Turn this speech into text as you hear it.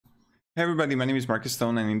Hey everybody, my name is Marcus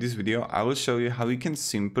Stone, and in this video I will show you how you can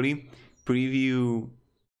simply preview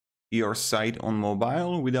your site on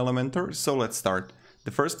mobile with Elementor. So let's start.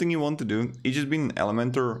 The first thing you want to do is just be in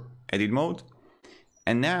Elementor edit mode,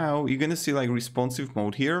 and now you're gonna see like responsive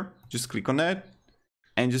mode here. Just click on that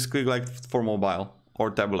and just click like for mobile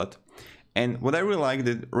or tablet. And what I really like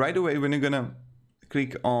that right away when you're gonna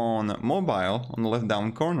click on mobile on the left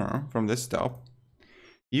down corner from desktop,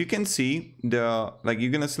 you can see the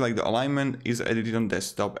alignment is edited on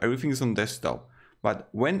desktop, everything is on desktop. But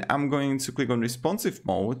when I'm going to click on responsive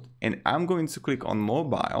mode and I'm going to click on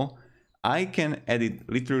mobile, I can edit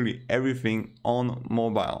literally everything on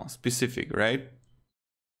mobile specific, right?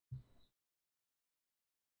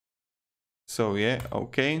 So yeah,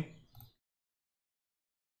 okay.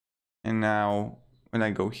 And now when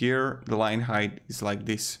I go here, the line height is like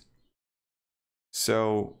this.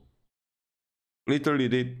 So literally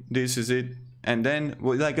this is it. And then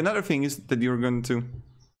like another thing is that you're going to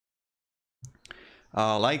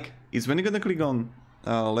is when you're gonna click on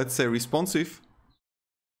let's say responsive,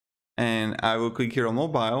 and I will click here on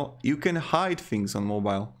mobile, you can hide things on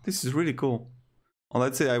mobile. This is really cool. Or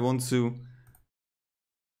let's say I want to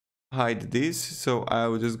hide this, so I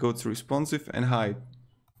will just go to responsive and hide.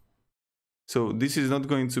 So this is not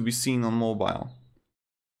going to be seen on mobile.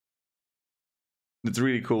 That's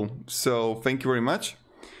really cool. So thank you very much.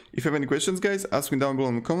 If you have any questions, guys, ask me down below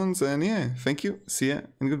in the comments, and yeah, thank you, see ya,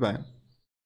 and goodbye.